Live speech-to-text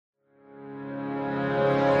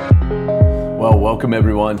Welcome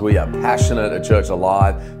everyone. We are passionate at Church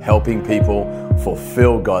Alive, helping people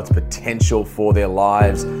fulfill God's potential for their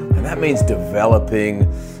lives. And that means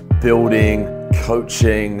developing, building,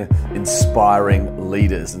 coaching, inspiring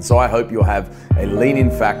leaders. And so I hope you'll have a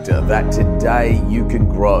lean-in factor that today you can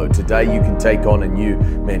grow. Today you can take on a new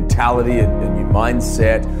mentality, a new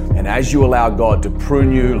mindset. And as you allow God to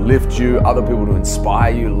prune you, lift you, other people to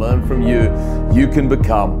inspire you, learn from you, you can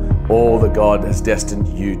become all that God has destined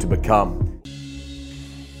you to become.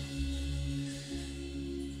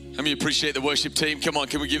 How many appreciate the worship team? Come on,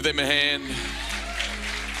 can we give them a hand?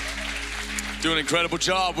 Do an incredible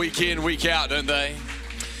job week in, week out, don't they?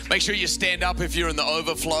 Make sure you stand up if you're in the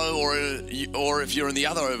overflow or if you're in the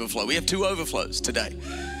other overflow. We have two overflows today.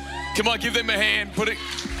 Come on, give them a hand. Put it.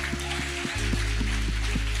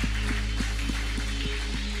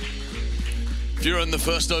 If you're in the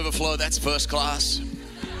first overflow, that's first class.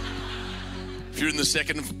 If you're in the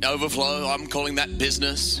second overflow, I'm calling that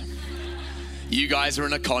business. You guys are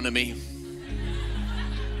in economy.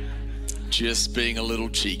 Just being a little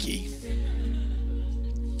cheeky.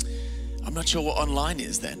 I'm not sure what online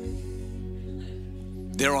is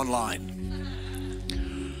then. They're online.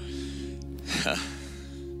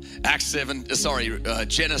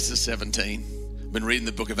 Genesis 17. I've been reading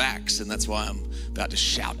the book of Acts, and that's why I'm about to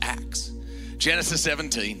shout Acts. Genesis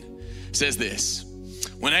 17 says this.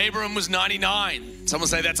 When Abram was 99, someone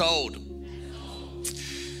say that's old.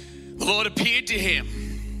 The Lord appeared to him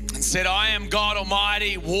and said, I am God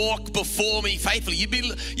Almighty, walk before me faithfully.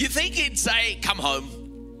 You think he'd say, come home,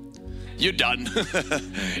 you're done.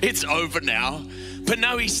 It's over now. But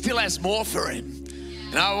no, he still has more for him.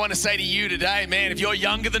 And I want to say to you today, man, if you're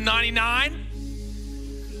younger than 99,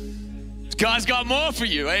 God's got more for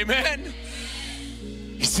you, amen?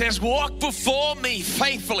 He says, walk before me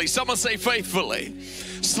faithfully. Someone say faithfully.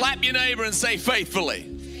 Slap your neighbor and say faithfully.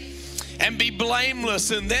 And be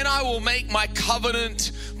blameless, and then I will make my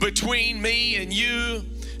covenant between me and you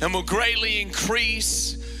and will greatly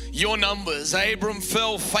increase your numbers. Abram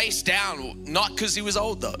fell face down, not because he was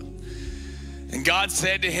old though. And God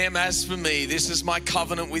said to him, as for me, this is my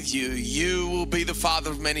covenant with you. You will be the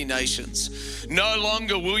father of many nations. No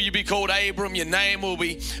longer will you be called Abram. Your name will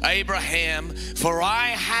be Abraham. For I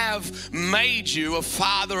have made you a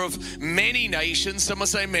father of many nations. Someone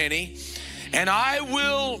say many. And I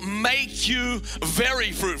will make you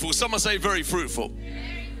very fruitful. Someone say very fruitful.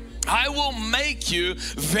 I will make you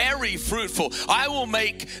very fruitful. I will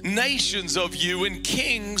make nations of you, and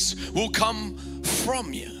kings will come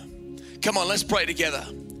from you. Come on, let's pray together.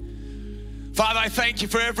 Father, I thank you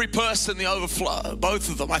for every person in the overflow, both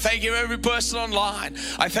of them. I thank you for every person online.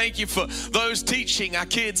 I thank you for those teaching our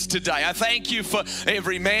kids today. I thank you for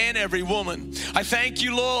every man, every woman. I thank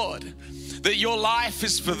you, Lord, that your life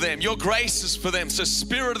is for them, your grace is for them. So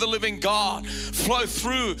Spirit of the living God, flow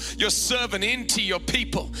through your servant into your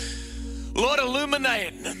people. Lord,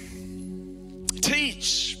 illuminate,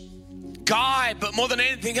 teach, guide, but more than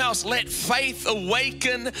anything else, let faith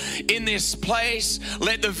awaken in this place.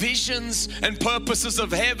 Let the visions and purposes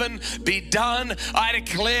of heaven be done. I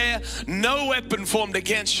declare no weapon formed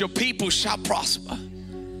against your people shall prosper.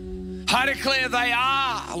 I declare they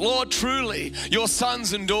are, Lord, truly your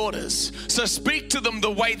sons and daughters. So speak to them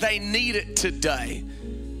the way they need it today.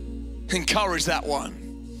 Encourage that one.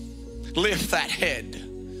 Lift that head.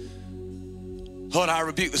 Lord, I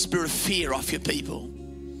rebuke the spirit of fear off your people.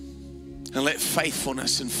 And let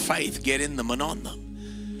faithfulness and faith get in them and on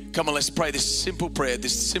them. Come on, let's pray this simple prayer,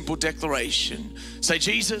 this simple declaration. Say,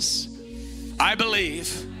 Jesus, I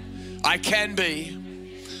believe I can be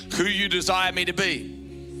who you desire me to be.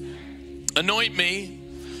 Anoint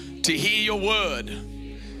me to hear your word.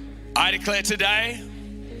 I declare today,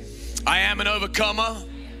 I am an overcomer.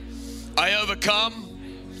 I overcome.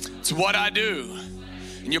 It's what I do.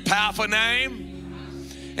 In your powerful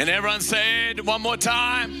name. And everyone said one more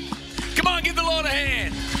time. Come on, give the Lord a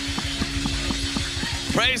hand.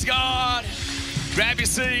 Praise God. Grab your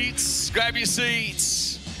seats. Grab your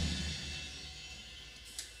seats.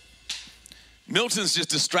 Milton's just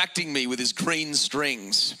distracting me with his green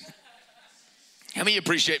strings. How many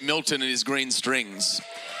appreciate Milton and his green strings?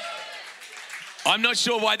 I'm not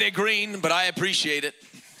sure why they're green, but I appreciate it.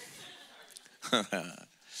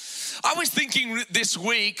 I was thinking this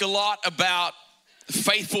week a lot about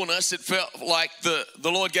faithfulness. It felt like the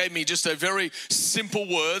Lord gave me just a very simple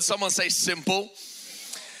word. Someone say simple.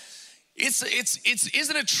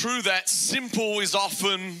 Isn't it true that simple is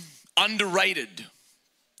often underrated?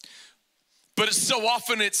 But it's so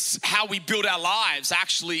often it's how we build our lives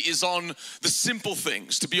actually is on the simple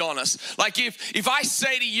things, to be honest. Like if I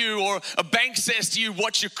say to you, or a bank says to you,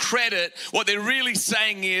 what's your credit? What they're really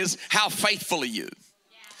saying is, how faithful are you?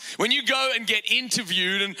 When you go and get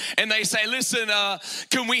interviewed and they say, listen,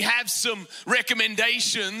 can we have some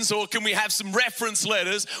recommendations or can we have some reference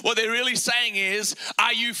letters? What they're really saying is,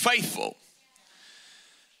 are you faithful?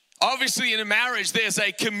 Obviously in a marriage, there's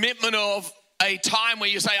a commitment of a time where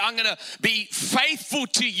you say, I'm going to be faithful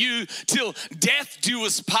to you till death do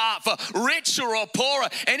us part, for richer or poorer.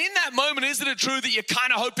 And in that moment, isn't it true that you're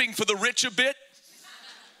kind of hoping for the richer bit?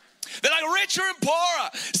 They're like, richer and poorer,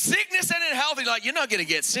 sickness and healthy. Like, you're not going to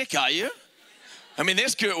get sick, are you? I mean,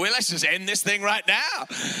 this could, well, let's just end this thing right now,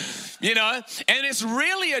 you know? And it's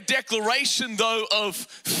really a declaration, though, of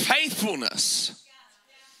faithfulness.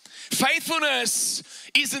 Faithfulness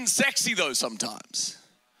isn't sexy, though, sometimes.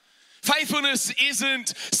 Faithfulness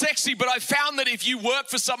isn't sexy, but I found that if you work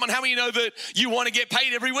for someone, how many know that you want to get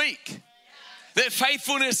paid every week? That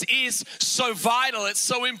faithfulness is so vital, it's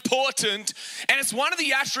so important, and it's one of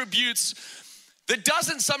the attributes that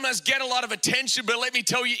doesn't sometimes get a lot of attention, but let me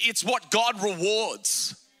tell you, it's what God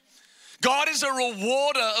rewards. God is a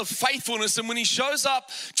rewarder of faithfulness, and when he shows up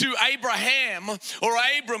to Abraham or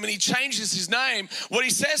Abram and he changes his name, what he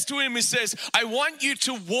says to him, he says, I want you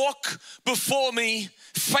to walk before me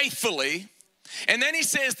faithfully. And then he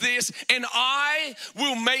says this, and I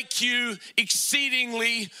will make you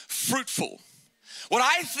exceedingly fruitful. What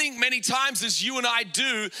I think many times as you and I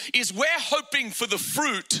do is we're hoping for the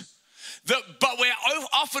fruit, but we're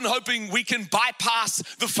often hoping we can bypass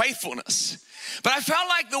the faithfulness. But I felt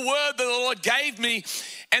like the word that the Lord gave me,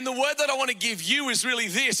 and the word that I want to give you is really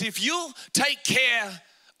this. If you'll take care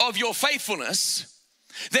of your faithfulness,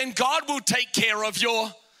 then God will take care of your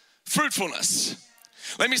fruitfulness.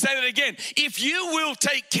 Let me say that again. If you will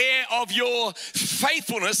take care of your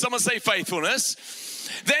faithfulness, someone say faithfulness,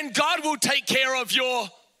 then God will take care of your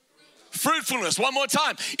fruitfulness. One more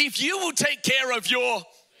time. If you will take care of your,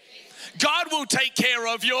 God will take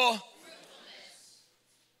care of your,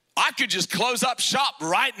 I could just close up shop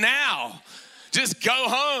right now. Just go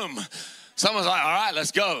home. Someone's like, all right,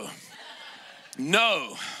 let's go.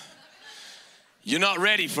 No, you're not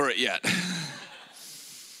ready for it yet.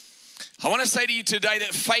 I want to say to you today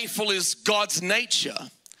that faithful is God's nature.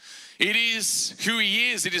 It is who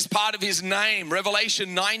he is. It is part of his name.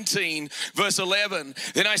 Revelation 19 verse 11.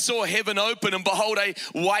 Then I saw heaven open, and behold, a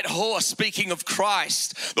white horse, speaking of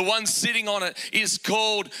Christ. The one sitting on it is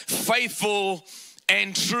called Faithful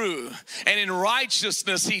and True. And in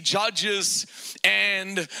righteousness he judges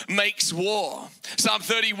and makes war. Psalm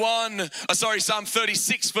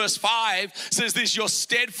 36 verse 5 says this, your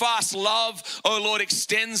steadfast love, O Lord,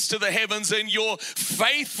 extends to the heavens, and your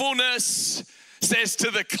faithfulness says to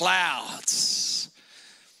the clouds.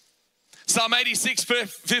 Psalm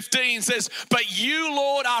 86:15 says, but you,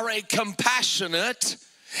 Lord, are a compassionate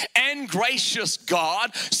and gracious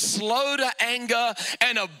God, slow to anger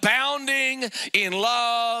and abounding in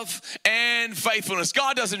love and faithfulness.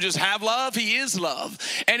 God doesn't just have love, he is love.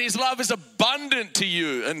 And his love is abundant to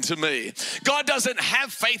you and to me. God doesn't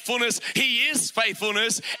have faithfulness, he is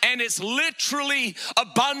faithfulness, and it's literally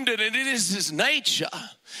abundant, and it is his nature.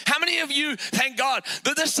 How many of you thank God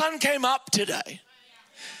that the sun came up today?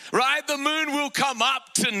 Right? The moon will come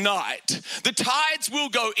up tonight. The tides will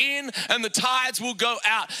go in and the tides will go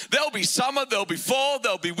out. There'll be summer, there'll be fall,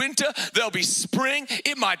 there'll be winter, there'll be spring.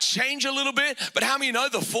 It might change a little bit, but how many know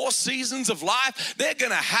the 4 seasons of life, they're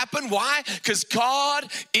going to happen? Why? Because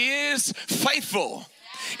God is faithful.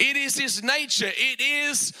 It is his nature. It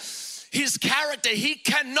is his character. He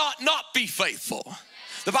cannot not be faithful.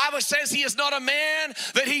 The Bible says he is not a man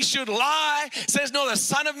that he should lie. It says nor the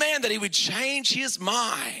son of man that he would change his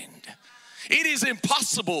mind. It is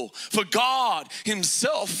impossible for God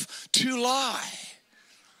himself to lie.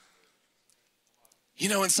 You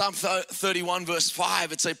know, in Psalm 31 verse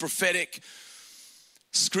 5, it's a prophetic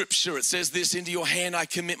scripture. It says this, into your hand I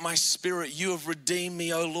commit my spirit. You have redeemed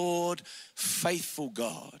me, O Lord, faithful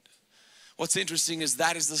God. What's interesting is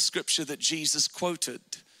that is the scripture that Jesus quoted.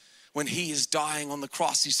 When he is dying on the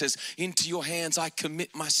cross, he says, into your hands I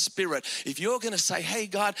commit my spirit. If you're going to say, hey,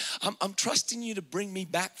 God, I'm trusting you to bring me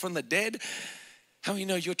back from the dead, how many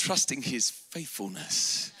know you're trusting his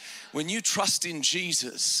faithfulness? When you trust in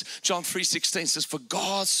Jesus, John 3:16 says, for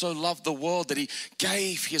God so loved the world that he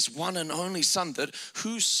gave his one and only son, that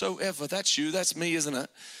whosoever, that's you, that's me, isn't it?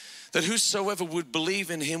 That whosoever would believe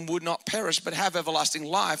in him would not perish but have everlasting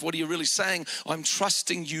life. What are you really saying? I'm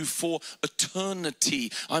trusting you for eternity.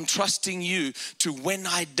 I'm trusting you to when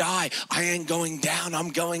I die, I ain't going down, I'm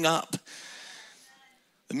going up.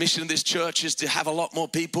 The mission of this church is to have a lot more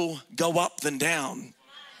people go up than down.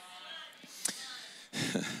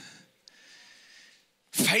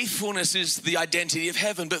 Faithfulness is the identity of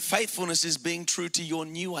heaven, but faithfulness is being true to your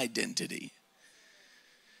new identity.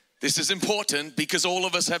 This is important because all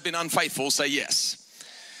of us have been unfaithful. Say yes.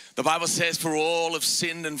 The Bible says, for all have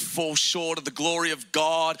sinned and fall short of the glory of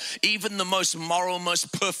God. Even the most moral,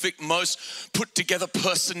 most perfect, most put together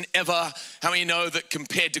person ever. How many know that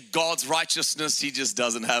compared to God's righteousness, he just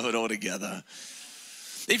doesn't have it all together?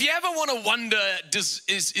 If you ever want to wonder,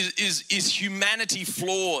 is humanity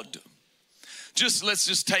flawed? Let's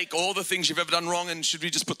just take all the things you've ever done wrong, and should we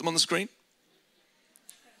just put them on the screen?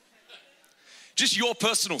 Just your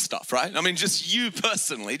personal stuff, right? I mean, just you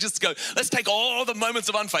personally. Just go, let's take all the moments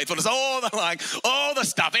of unfaithfulness, all the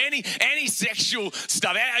stuff, any sexual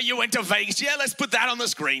stuff. You went to Vegas, yeah, let's put that on the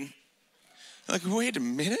screen. Like, wait a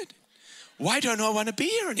minute. Why don't I want to be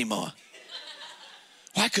here anymore?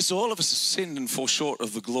 Why? Because all of us have sinned and fall short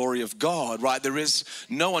of the glory of God, right? There is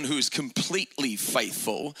no one who is completely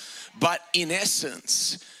faithful, but in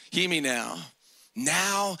essence, hear me now.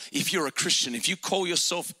 Now, if you're a Christian, if you call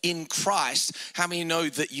yourself in Christ, how many know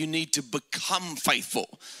that you need to become faithful?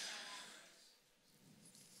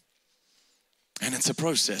 And it's a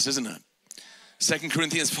process, isn't it? 2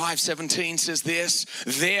 Corinthians 5:17 says this,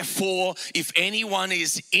 therefore, if anyone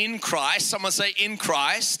is in Christ, someone say in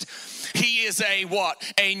Christ, he is a what?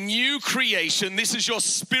 A new creation. This is your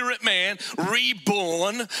spirit man,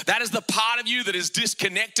 reborn. That is the part of you that is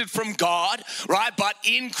disconnected from God, right? But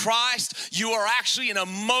in Christ, you are actually in a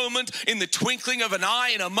moment, in the twinkling of an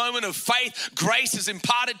eye, in a moment of faith, grace is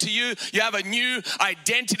imparted to you. You have a new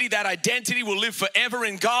identity. That identity will live forever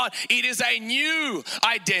in God. It is a new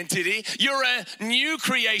identity. You're a new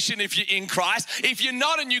creation if you're in Christ. If you're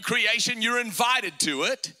not a new creation, you're invited to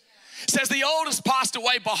it. It says the old has passed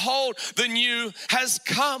away, behold, the new has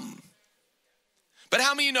come. But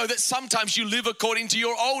how many of you know that sometimes you live according to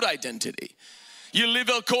your old identity? You live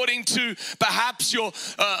according to perhaps your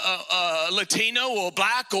Latino or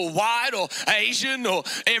black or white or Asian or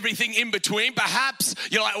everything in between. Perhaps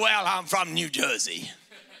you're like, well, I'm from New Jersey.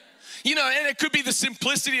 You know, and it could be the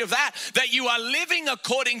simplicity of that you are living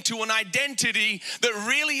according to an identity that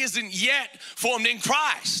really isn't yet formed in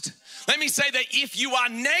Christ. Let me say that if you are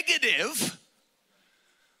negative,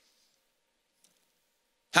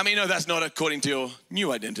 how many know that's not according to your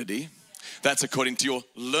new identity? That's according to your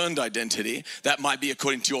learned identity. That might be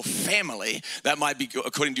according to your family. That might be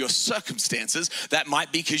according to your circumstances. That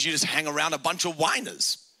might be because you just hang around a bunch of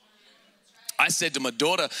whiners. I said to my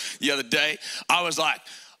daughter the other day, I was like,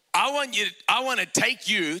 I want to take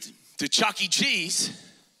you to Chuck E. Cheese,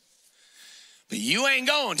 but you ain't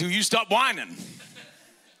going till you stop whining.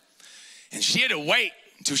 And she had to wait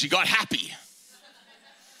until she got happy.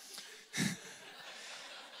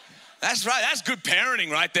 That's right. That's good parenting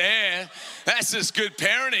right there. That's just good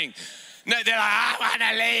parenting. No, they're like, I want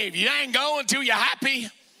to leave. You ain't going until you're happy.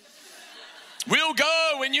 We'll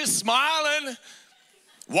go when you're smiling.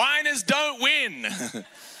 Whiners don't win.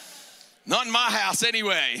 Not in my house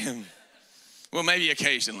anyway. Well, maybe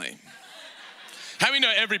occasionally. How many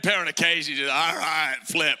know every parent occasionally just, all right,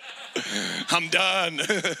 flip. I'm done,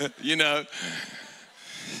 you know.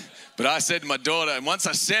 But I said to my daughter, and once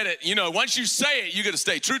I said it, you know, once you say it, you got to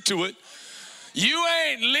stay true to it. You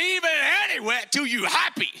ain't leaving anywhere till you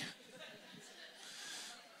happy.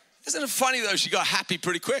 Isn't it funny though, she got happy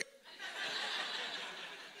pretty quick.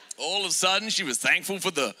 All of a sudden, she was thankful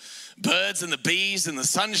for the birds and the bees and the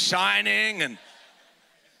sun shining and,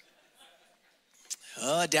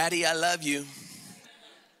 oh, Daddy, I love you.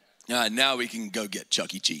 Now we can go get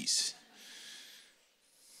Chuck E. Cheese.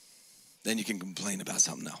 Then you can complain about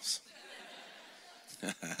something else.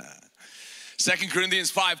 2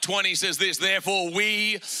 Corinthians 5:20 says this, therefore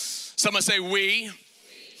someone say we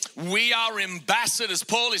are ambassadors.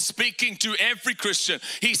 Paul is speaking to every Christian.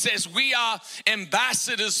 He says we are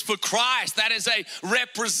ambassadors for Christ. That is a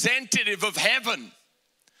representative of heaven.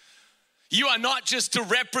 You are not just to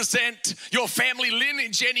represent your family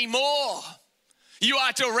lineage anymore. You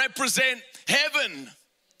are to represent heaven.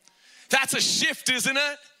 That's a shift, isn't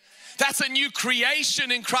it? That's a new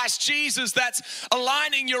creation in Christ Jesus. That's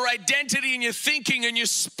aligning your identity and your thinking and your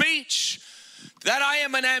speech. That I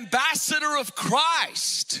am an ambassador of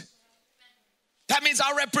Christ. That means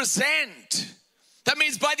I represent. That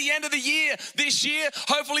means by the end of the year, this year,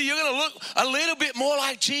 hopefully you're going to look a little bit more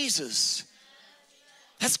like Jesus.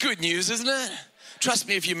 That's good news, isn't it? Trust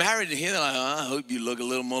me, if you're married in here, they're like, oh, I hope you look a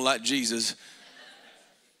little more like Jesus.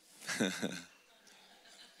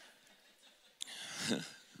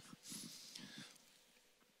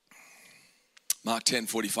 Mark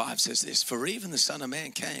 10:45 says this, for even the Son of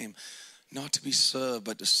Man came not to be served,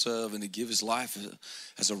 but to serve and to give his life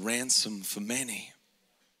as a ransom for many.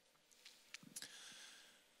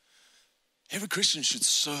 Every Christian should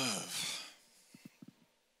serve.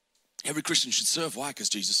 Every Christian should serve. Why? Because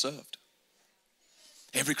Jesus served.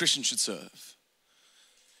 Every Christian should serve.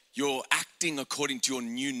 You're acting according to your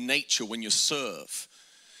new nature when you serve.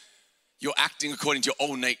 You're acting according to your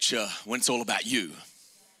old nature when it's all about you.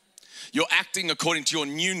 You're acting according to your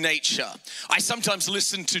new nature. I sometimes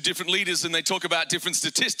listen to different leaders and they talk about different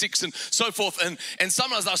statistics and so forth. And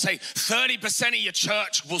sometimes they'll say 30% of your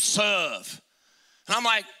church will serve. And I'm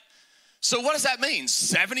like, so what does that mean?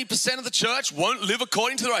 70% of the church won't live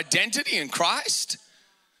according to their identity in Christ?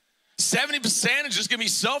 70% are just gonna be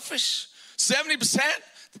selfish? 70%?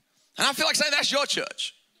 And I feel like saying that's your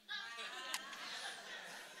church.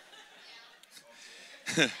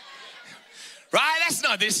 Right? That's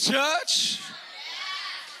not this church.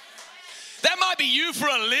 That might be you for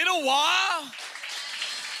a little while.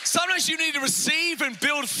 Sometimes you need to receive and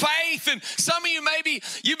build faith, and some of you maybe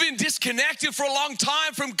you've been disconnected for a long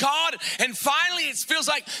time from God, and finally it feels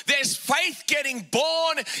like there's faith getting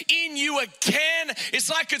born in you again. It's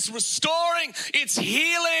like it's restoring, it's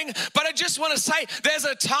healing. But I just want to say there's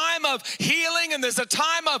a time of healing and there's a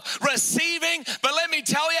time of receiving, but let me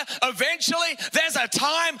tell you, eventually there's a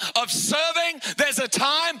time of serving, there's a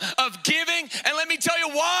time of giving, and let me tell you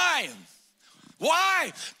why.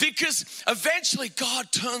 Why? Because eventually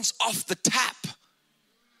God turns off the tap.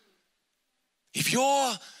 If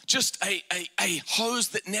you're just a hose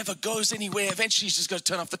that never goes anywhere, eventually he's just going to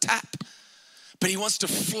turn off the tap. But he wants to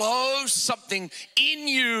flow something in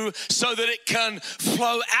you so that it can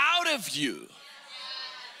flow out of you.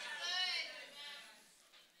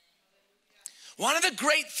 One of the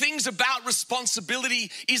great things about responsibility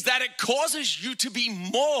is that it causes you to be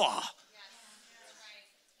more.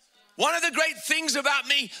 One of the great things about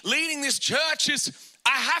me leading this church is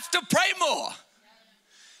I have to pray more.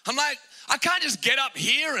 I'm like, I can't just get up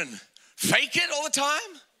here and fake it all the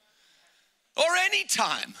time. Or any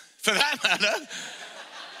time, for that matter.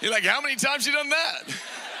 You're like, how many times have you done that?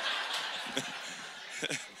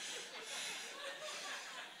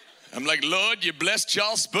 I'm like, Lord, you blessed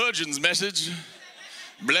Charles Spurgeon's message.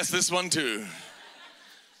 Bless this one too.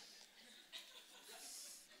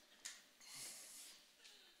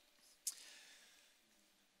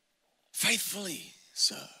 Faithfully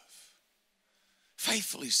serve.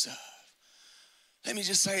 Faithfully serve. Let me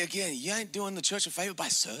just say again, you ain't doing the church a favor by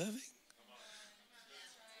serving.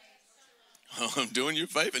 Oh, I'm doing you a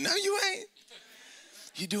favor. No, you ain't.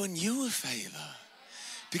 You're doing you a favor.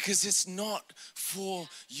 Because it's not for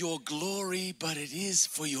your glory, but it is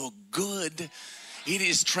for your good. It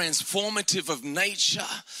is transformative of nature.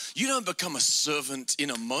 You don't become a servant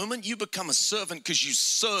in a moment. You become a servant because you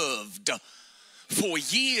served for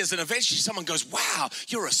years, and eventually someone goes, wow,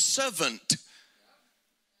 you're a servant.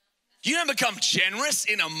 You don't become generous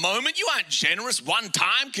in a moment. You aren't generous one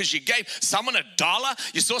time because you gave someone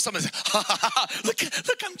 $1. You saw someone say, ha, ha, ha, look,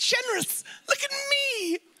 I'm generous. Look at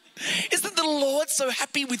me. Isn't the Lord so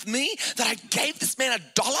happy with me that I gave this man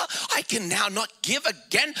 $1? I can now not give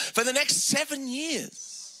again for the next 7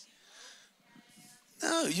 years.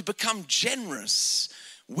 No, you become generous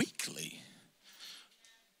weekly.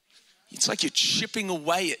 It's like you're chipping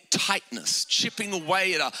away at tightness, chipping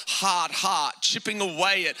away at a hard heart, chipping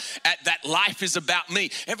away at that life is about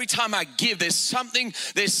me. Every time I give, there's something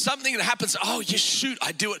that happens. Oh, you shoot,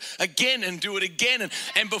 I do it again and do it again.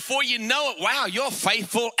 And before you know it, wow, you're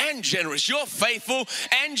faithful and generous. You're faithful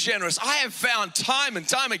and generous. I have found time and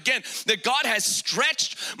time again that God has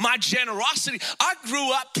stretched my generosity. I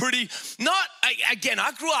grew up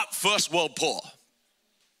I grew up first world poor.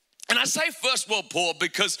 And I say first world poor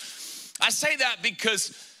because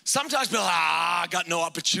sometimes people are like, I got no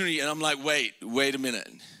opportunity. And I'm like, wait a minute.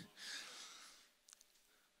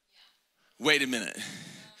 Wait a minute.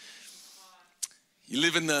 You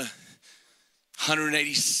live in the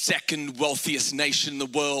 182nd wealthiest nation in the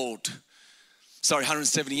world.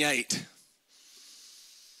 178.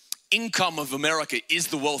 Income of America is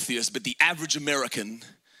the wealthiest, but the average American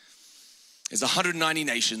is 190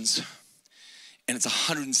 nations, and it's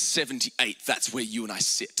 178. That's where you and I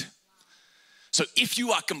sit. So if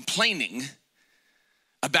you are complaining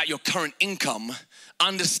about your current income,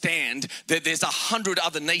 understand that there's 100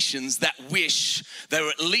 other nations that wish they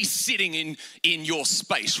were at least sitting in your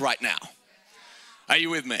space right now. Are you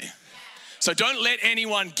with me? So don't let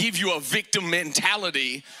anyone give you a victim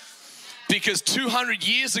mentality, because 200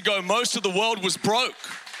 years ago, most of the world was broke.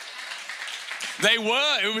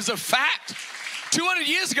 It was a fact. 200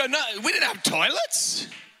 years ago, no, we didn't have toilets.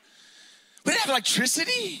 We didn't have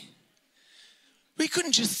electricity. We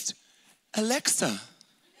couldn't just, Alexa,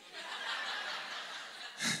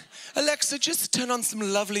 just turn on some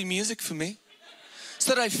lovely music for me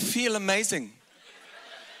so that I feel amazing.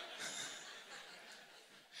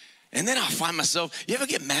 And then I find myself, you ever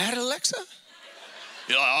get mad at Alexa?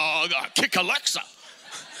 You're like, oh, I gotta kick Alexa.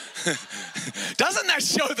 Doesn't that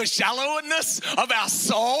show the shallowness of our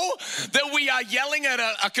soul? That we are yelling at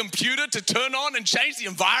a computer to turn on and change the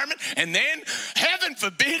environment, and then, heaven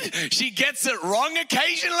forbid, she gets it wrong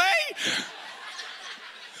occasionally?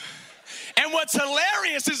 And what's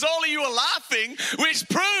hilarious is all of you are laughing, which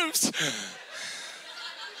proves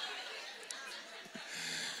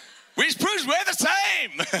we're the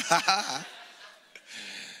same.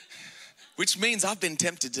 Which means I've been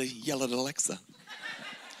tempted to yell at Alexa.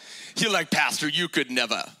 You're like, Pastor, you could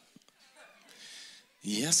never.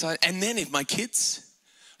 Yes, and then if my kids,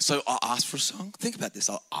 so I'll ask for a song. Think about this,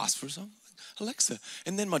 I'll ask for a song. Alexa.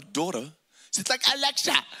 And then my daughter, she's like,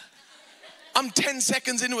 Alexa. I'm 10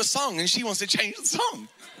 seconds into a song and she wants to change the song.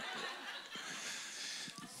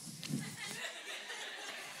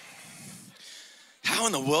 How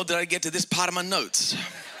in the world did I get to this part of my notes?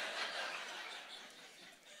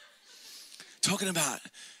 Talking about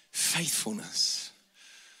faithfulness.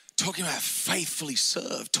 Talking about faithfully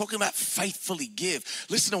serve, talking about faithfully give.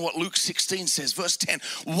 Listen to what Luke 16 says, verse 10.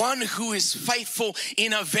 One who is faithful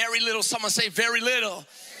in a very little, someone say very little,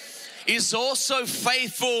 is also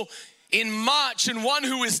faithful in much, and one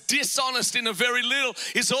who is dishonest in a very little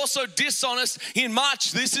is also dishonest in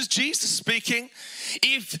much. This is Jesus speaking.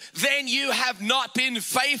 If then you have not been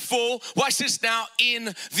faithful, watch this now,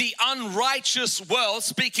 in the unrighteous world,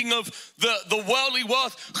 speaking of the worldly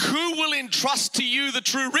wealth, who will entrust to you the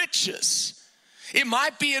true riches? It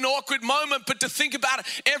might be an awkward moment, but to think about it,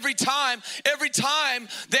 every time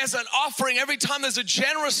there's an offering, every time there's a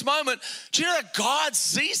generous moment, do you know that God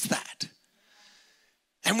sees that?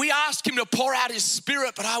 And we ask him to pour out his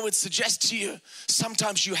spirit, but I would suggest to you,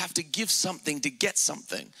 sometimes you have to give something to get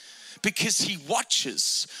something. Because he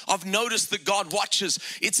watches. I've noticed that God watches.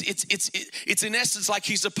 It's in essence like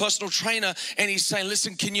he's a personal trainer and he's saying,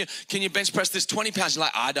 listen, can you bench press this 20 pounds? You're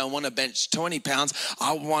like, I don't want to bench 20 pounds.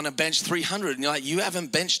 I want to bench 300. And you're like, you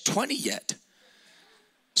haven't benched 20 yet.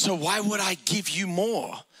 So why would I give you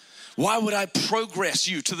more? Why would I progress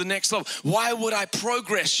you to the next level? Why would I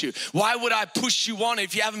progress you? Why would I push you on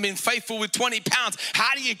if you haven't been faithful with 20 pounds?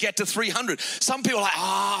 How do you get to 300? Some people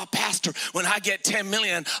are like, Pastor, when I get 10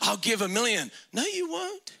 million, I'll give $1 million. No, you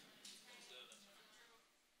won't.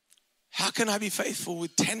 How can I be faithful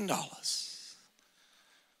with $10?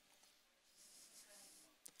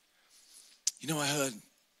 You know, I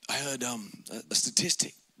heard a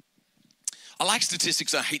statistic. I like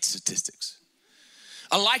statistics, I hate statistics.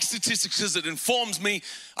 I like statistics because it informs me.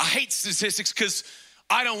 I hate statistics because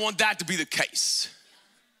I don't want that to be the case.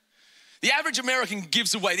 The average American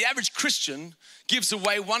gives away, the average Christian gives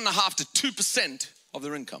away 1.5% to 2% of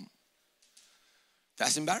their income.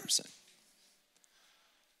 That's embarrassing.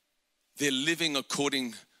 They're living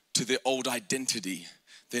according to their old identity.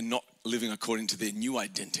 They're not living according to their new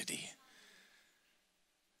identity.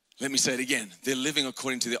 Let me say it again. They're living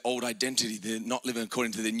according to their old identity. They're not living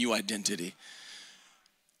according to their new identity.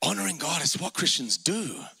 Honoring God is what Christians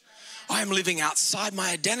do. I am living outside my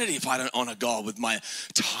identity if I don't honor God with my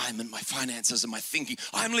time and my finances and my thinking.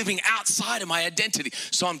 I'm living outside of my identity.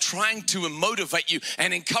 So I'm trying to motivate you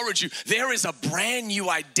and encourage you. There is a brand new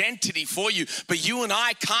identity for you, but you and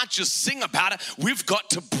I can't just sing about it. We've got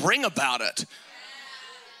to bring about it.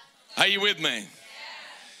 Are you with me?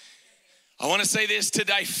 I want to say this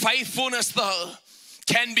today. Faithfulness, though,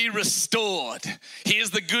 can be restored. Here's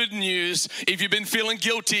the good news. If you've been feeling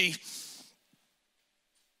guilty,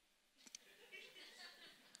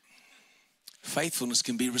 faithfulness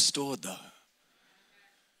can be restored though.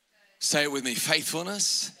 Say it with me.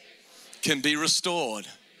 Faithfulness can be restored.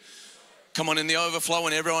 Come on, in the overflow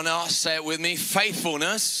and everyone else, say it with me.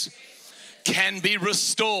 Faithfulness can be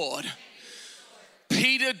restored.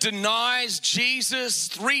 Peter denies Jesus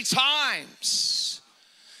 3 times.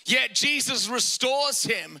 Yet Jesus restores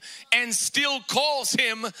him and still calls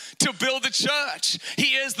him to build the church.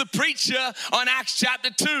 He is the preacher on Acts chapter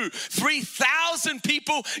 2. 3,000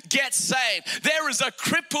 people get saved. There is a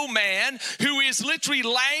crippled man who is literally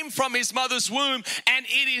lame from his mother's womb, and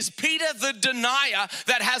it is Peter the denier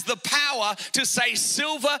that has the power to say,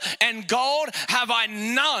 silver and gold have I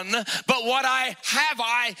none, but what I have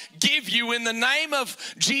I give you. In the name of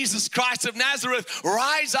Jesus Christ of Nazareth,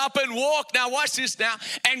 rise up and walk. Now watch this now.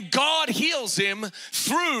 And God heals him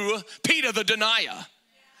through Peter the denier,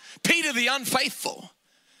 Peter the unfaithful.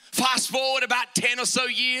 Fast forward about 10 or so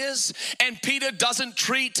years, and Peter doesn't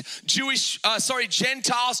treat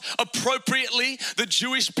Gentiles appropriately. The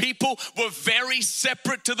Jewish people were very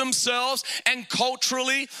separate to themselves, and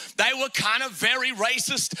culturally, they were kind of very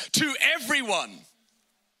racist to everyone.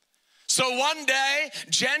 So one day,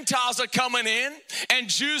 Gentiles are coming in and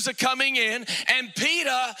Jews are coming in, and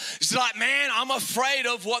Peter is like, man, I'm afraid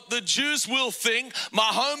of what the Jews will think, my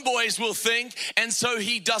homeboys will think, and so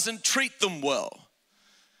he doesn't treat them well.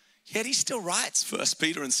 Yet he still writes 1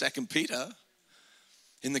 Peter and 2 Peter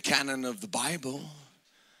in the canon of the Bible,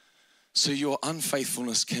 so your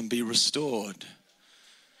unfaithfulness can be restored.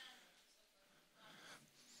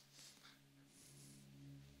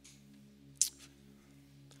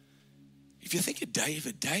 If you think of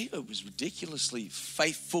David, David was ridiculously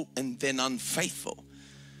faithful and then unfaithful.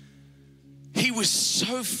 He was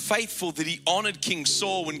so faithful that he honored King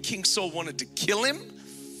Saul when King Saul wanted to kill him.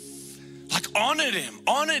 Like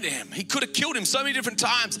honored him. He could have killed him so many different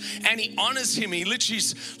times, and he honors him. He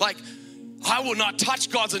literally's like, I will not touch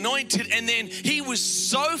God's anointed. And then he was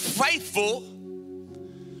so faithful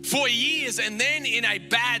for years, and then in a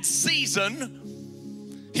bad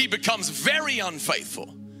season, he becomes very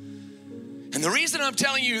unfaithful. And the reason I'm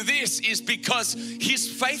telling you this is because his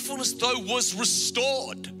faithfulness, though, was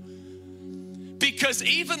restored. Because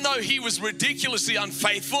even though he was ridiculously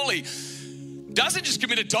unfaithful, he doesn't just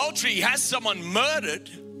commit adultery, he has someone murdered,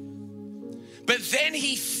 but then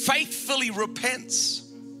he faithfully repents.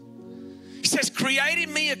 He says, create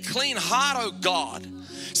in me a clean heart, O God.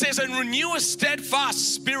 He says, and renew a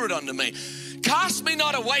steadfast spirit unto me. Cast me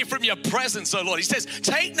not away from your presence, O Lord. He says,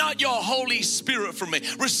 take not your Holy Spirit from me.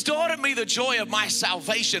 Restore to me the joy of my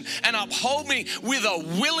salvation and uphold me with a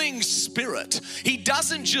willing spirit. He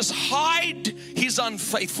doesn't just hide his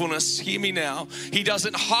unfaithfulness. Hear me now. He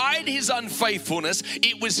doesn't hide his unfaithfulness.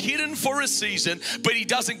 It was hidden for a season, but he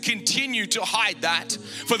doesn't continue to hide that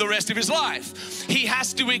for the rest of his life. He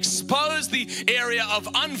has to expose the area of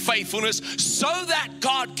unfaithfulness so that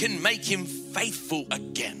God can make him faithful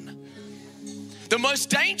again. The most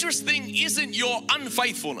dangerous thing isn't your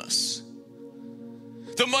unfaithfulness.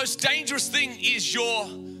 The most dangerous thing is your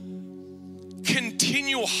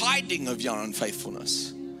continual hiding of your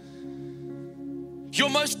unfaithfulness. Your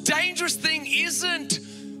most dangerous thing isn't,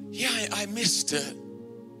 I missed it,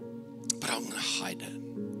 but I'm going to hide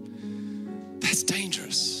it. That's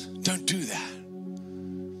dangerous. Don't do that.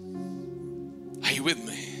 Are you with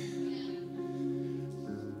me?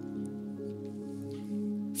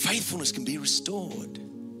 Faithfulness can be restored.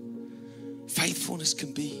 Faithfulness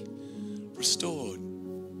can be restored.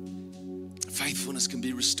 Faithfulness can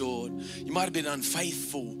be restored. You might have been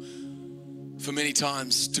unfaithful for many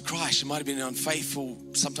times to Christ. You might have been unfaithful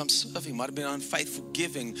sometimes serving. Might have been unfaithful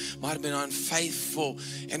giving. Might have been unfaithful.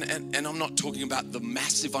 And I'm not talking about the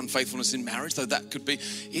massive unfaithfulness in marriage, though that could be.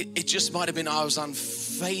 It just might have been I was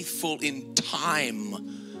unfaithful in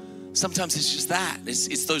time. Sometimes it's just that.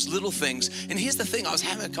 It's those little things. And here's the thing. I was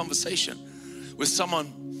having a conversation with someone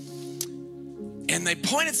and they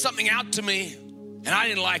pointed something out to me and I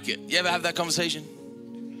didn't like it. You ever have that conversation?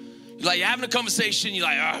 You're having a conversation, you're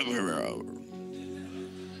like,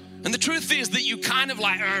 and the truth is that you kind of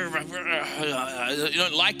like, you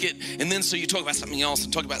don't like it. And then so you talk about something else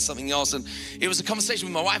and talk about something else. And it was a conversation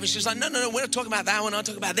with my wife and she was like, no, we're not talking about that. We're not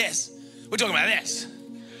talking about this. We're talking about this.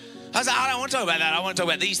 I was like, I don't want to talk about that. I want to talk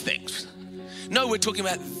about these things. No, we're talking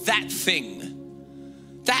about that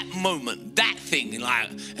thing, that moment, that thing. And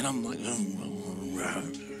I'm like,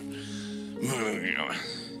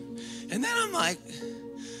 and then I'm like,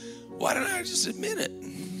 why don't I just admit it?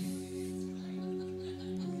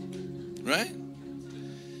 Right?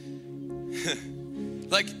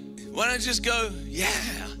 Like, why don't I just go, yeah,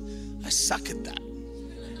 I suck at that.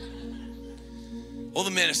 All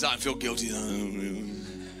the men are starting to feel guilty.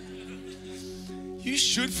 You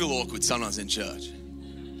should feel awkward sometimes in church.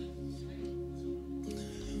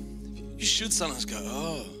 You should sometimes go,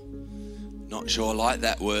 oh, not sure I like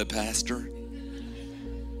that word, Pastor.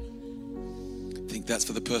 Think that's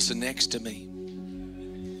for the person next to me.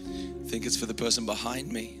 Think it's for the person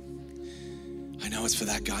behind me. I know it's for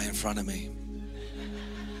that guy in front of me.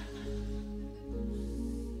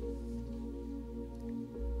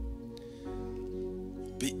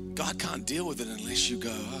 But God can't deal with it unless you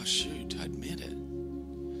go, oh shoot, I admit it.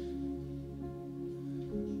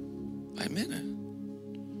 I admit it.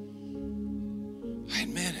 I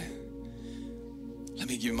admit it. Let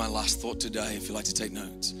me give you my last thought today if you'd like to take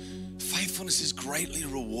notes. Faithfulness is greatly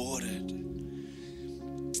rewarded.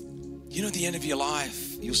 You know, at the end of your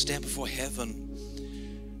life, you'll stand before heaven.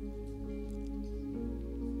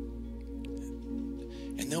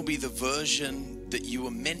 And there'll be the version that you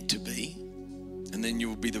were meant to be, and then you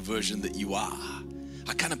will be the version that you are.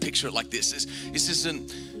 I kind of picture it like this. This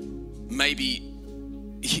isn't maybe,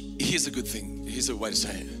 here's a good thing. Here's a way to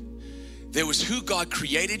say it. There was who God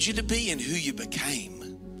created you to be and who you became.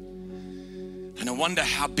 And I wonder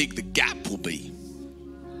how big the gap will be.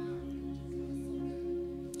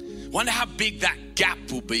 Wonder how big that gap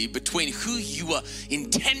will be between who you were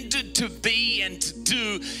intended to be and to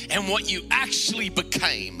do and what you actually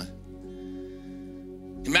became.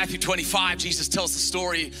 In Matthew 25, Jesus tells the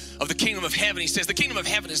story of the kingdom of heaven. He says the kingdom of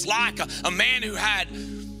heaven is like a man who had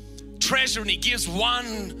treasure, and he gives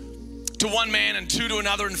 1 to one man and 2 to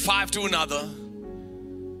another and 5 to another.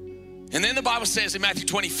 And then the Bible says in Matthew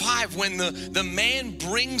 25, when the man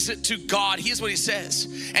brings it to God, here's what he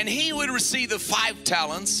says. And he who had received the 5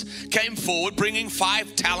 talents came forward, bringing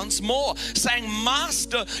 5 talents more, saying,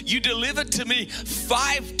 Master, you delivered to me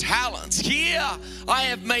 5 talents. Here I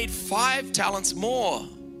have made 5 talents more.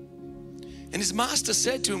 And his master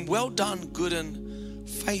said to him, well done, good and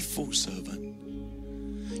faithful servant.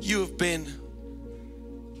 You have been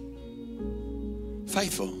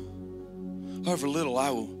faithful. Over little I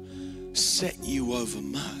will set you over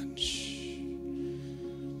much.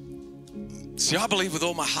 See, I believe with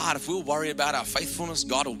all my heart, if we'll worry about our faithfulness,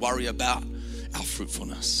 God will worry about our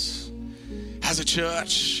fruitfulness. As a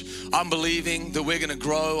church, I'm believing that we're going to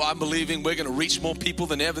grow. I'm believing we're going to reach more people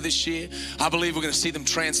than ever this year. I believe we're going to see them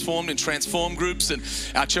transformed in transform groups and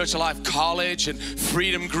our Church of Life College and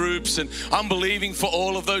freedom groups. And I'm believing for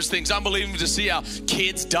all of those things. I'm believing to see our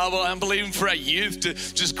kids double. I'm believing for our youth to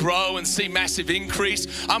just grow and see massive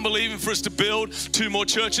increase. I'm believing for us to build 2 more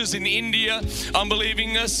churches in India. I'm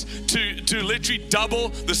believing us to literally double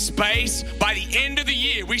the space. By the end of the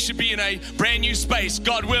year, we should be in a brand new space,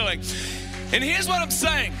 God willing. And here's what I'm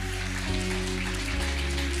saying.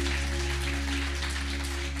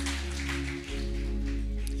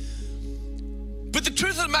 But the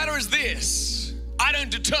truth of the matter is this: I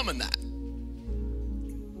don't determine that.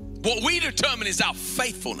 What we determine is our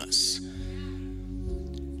faithfulness.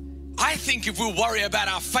 I think if we'll worry about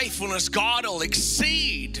our faithfulness, God will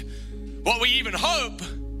exceed what we even hope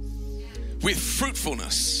with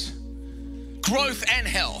fruitfulness, growth and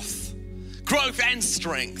health, growth and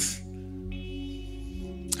strength.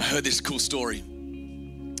 I heard this cool story.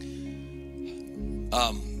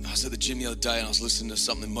 I was at the gym the other day and I was listening to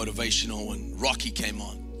something motivational and Rocky came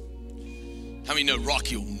on. How many know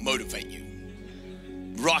Rocky will motivate you?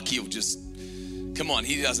 Rocky will just, come on,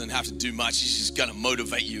 he doesn't have to do much. He's just gonna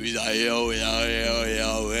motivate you. He's like, yo,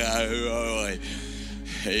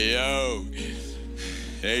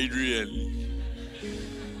 Adrian.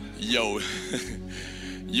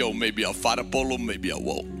 Yo, maybe I'll fight Apollo, maybe I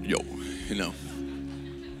won't. Yo, you know.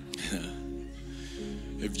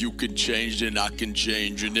 If you can change, then I can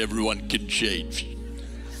change, and everyone can change.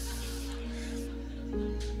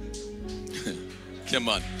 Come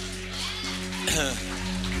on.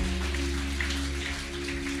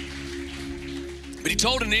 But he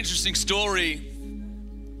told an interesting story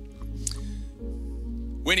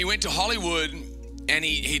when he went to Hollywood and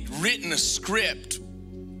he'd written a script,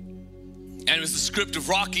 and it was the script of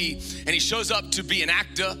Rocky, and he shows up to be an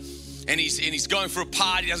actor. And he's going for a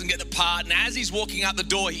part, he doesn't get the part. And as he's walking out the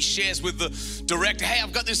door, he shares with the director, hey,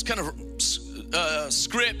 I've got this kind of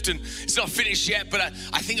script and it's not finished yet, but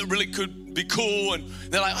I think it really could be cool. And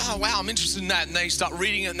they're like, oh, wow, I'm interested in that. And they start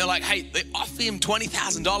reading it and they're like, hey, they offer him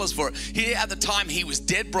 $20,000 for it. He, at the time, he was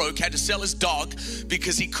dead broke, had to sell his dog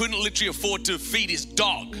because he couldn't literally afford to feed his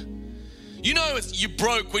dog. You know, you're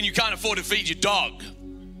broke when you can't afford to feed your dog.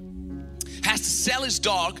 Has to sell his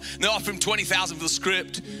dog, and they offer him $20,000 for the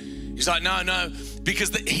script. He's like, no,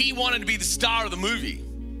 because he wanted to be the star of the movie.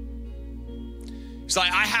 He's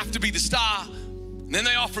like, I have to be the star. And then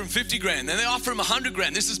they offer him 50 grand. Then they offer him 100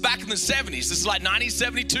 grand. This is back in the 70s. This is like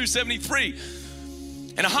 1972, 73.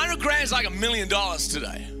 And 100 grand is like $1 million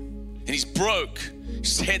today. And he's broke.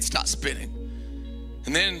 His head starts spinning.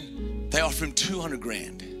 And then they offer him 200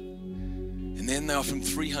 grand. And then they offer him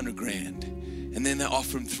 300 grand. And then they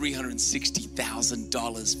offer him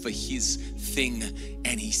 $360,000 for his thing,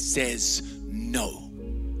 and he says no.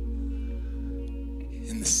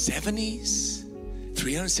 In the 70s,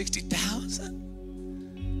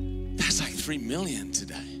 360,000? That's like 3 million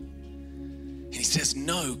today. And he says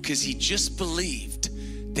no because he just believed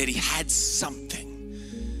that he had something.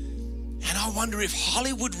 And I wonder if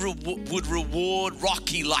Hollywood would reward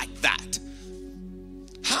Rocky like that.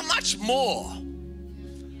 How much more?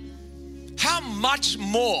 How much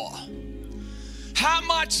more? How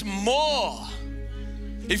much more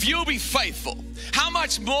if you'll be faithful, how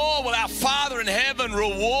much more will our Father in heaven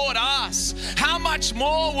reward us? How much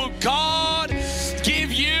more will God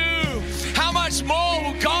give you? How much more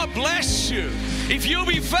will God bless you if you'll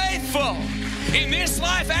be faithful in this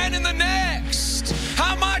life and in the next?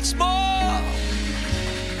 How much more?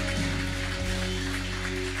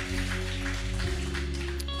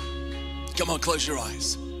 Come on, close your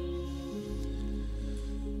eyes.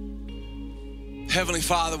 Heavenly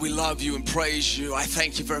Father, we love you and praise you. I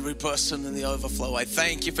thank you for every person in the overflow. I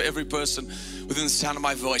thank you for every person within the sound of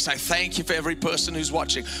my voice. I thank you for every person who's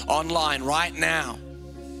watching online right now.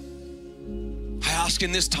 I ask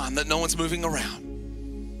in this time that no one's moving around.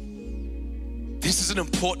 This is an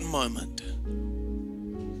important moment.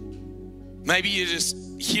 Maybe you're just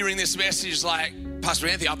hearing this message like, Pastor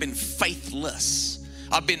Anthony, I've been faithless.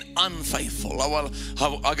 I've been unfaithful. Well,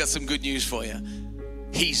 I got some good news for you.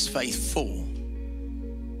 He's faithful.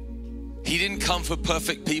 He didn't come for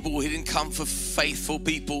perfect people. He didn't come for faithful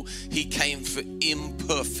people. He came for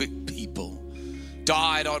imperfect people.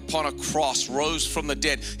 Died upon a cross, rose from the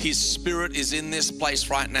dead. His spirit is in this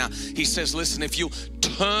place right now. He says, listen, if you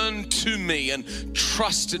turn to me and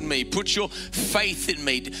trust in me, put your faith in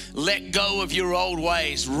me, let go of your old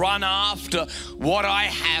ways, run after what I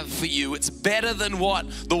have for you. It's better than what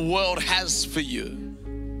the world has for you.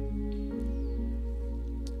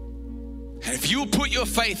 And if you put your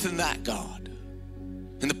faith in that God,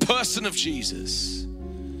 in the person of Jesus,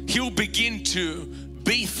 He'll begin to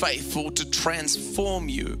be faithful to transform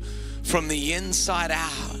you from the inside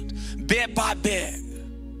out, bit by bit.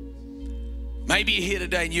 Maybe you're here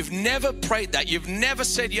today and you've never prayed that. You've never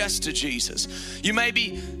said yes to Jesus. You may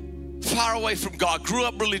be far away from God, grew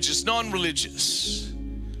up religious, non-religious.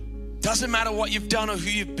 Doesn't matter what you've done or who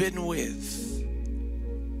you've been with.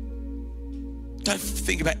 Don't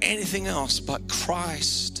think about anything else but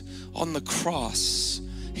Christ on the cross.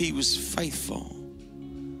 He was faithful.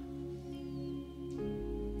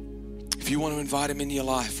 If you want to invite him into your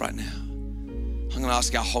life right now, I'm going to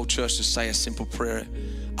ask our whole church to say a simple prayer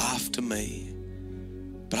after me.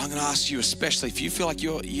 But I'm going to ask you, especially if you feel like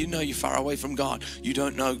you're far away from God, you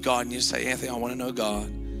don't know God, and you say, Anthony, I want to know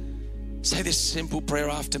God. Say this simple prayer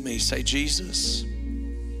after me. Say, Jesus,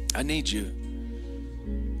 I need you.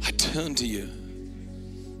 I turn to you.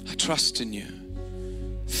 I trust in you.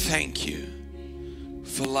 Thank you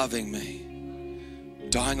for loving me,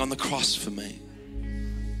 dying on the cross for me.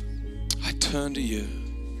 I turn to you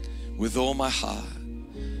with all my heart.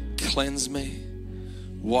 Cleanse me,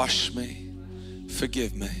 wash me,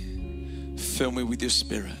 forgive me, fill me with your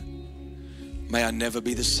spirit. May I never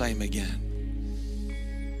be the same again.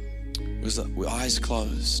 With eyes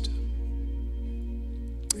closed.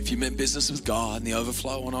 If you meant business with God in the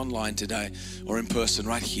overflow and online today or in person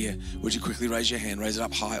right here, would you quickly raise your hand, raise it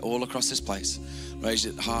up high all across this place. Raise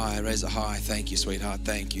it high, raise it high. Thank you, sweetheart.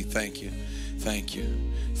 Thank you, thank you, thank you.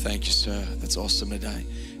 Thank you, sir. That's awesome today.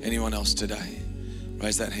 Anyone else today?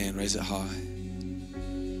 Raise that hand, raise it high.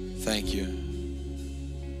 Thank you.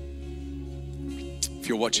 If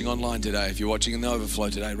you're watching online today, if you're watching in the overflow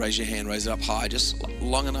today, raise your hand, raise it up high, just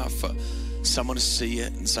long enough for someone to see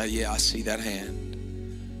it and say, yeah, I see that hand.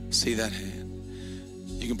 See that hand.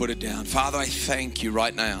 You can put it down. Father, I thank you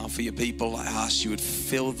right now for your people. I ask you would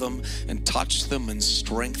fill them and touch them and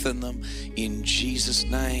strengthen them. In Jesus'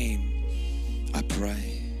 name, I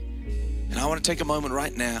pray. And I want to take a moment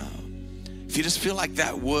right now. If you just feel like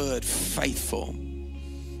that word, faithful,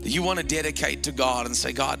 that you want to dedicate to God and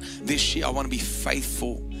say, God, this year I want to be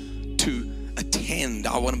faithful to attend.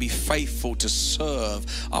 I want to be faithful to serve.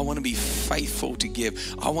 I want to be faithful to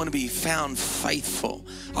give. I want to be found faithful.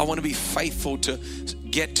 I want to be faithful to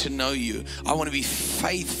get to know you. I want to be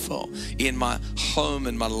faithful in my home,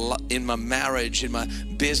 in my marriage, in my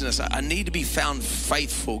business. I need to be found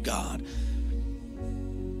faithful, God.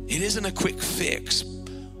 It isn't a quick fix,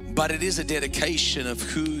 but it is a dedication of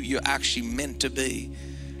who you're actually meant to be.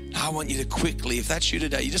 I want you to quickly, if that's you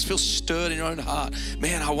today, you just feel stirred in your own heart.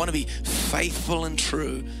 Man, I want to be faithful and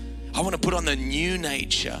true. I want to put on the new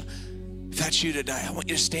nature. If that's you today, I want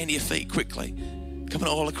you to stand to your feet quickly. Come on,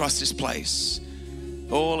 all across this place.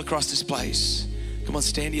 All across this place. Come on,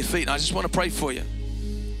 stand to your feet. And I just want to pray for you.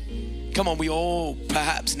 Come on, we all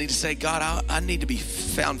perhaps need to say, God, I need to be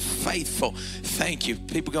found faithful. Thank you.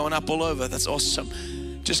 People going up all over. That's awesome.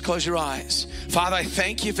 Just close your eyes. Father, I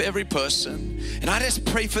thank you for every person. And I just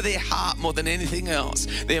pray for their heart more than anything else.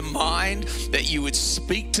 Their mind, that you would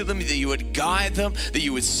speak to them, that you would guide them, that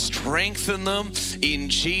you would strengthen them in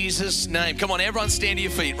Jesus' name. Come on, everyone stand to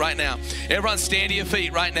your feet right now. Everyone stand to your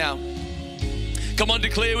feet right now. Come on,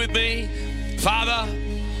 declare with me. Father,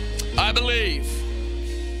 I believe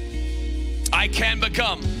I can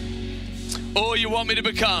become all you want me to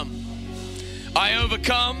become. I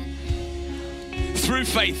overcome through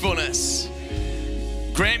faithfulness.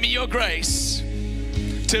 Grant me your grace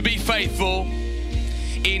to be faithful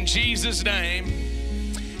in Jesus' name.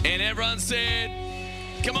 And everyone said,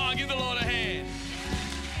 come on, give the Lord a hand.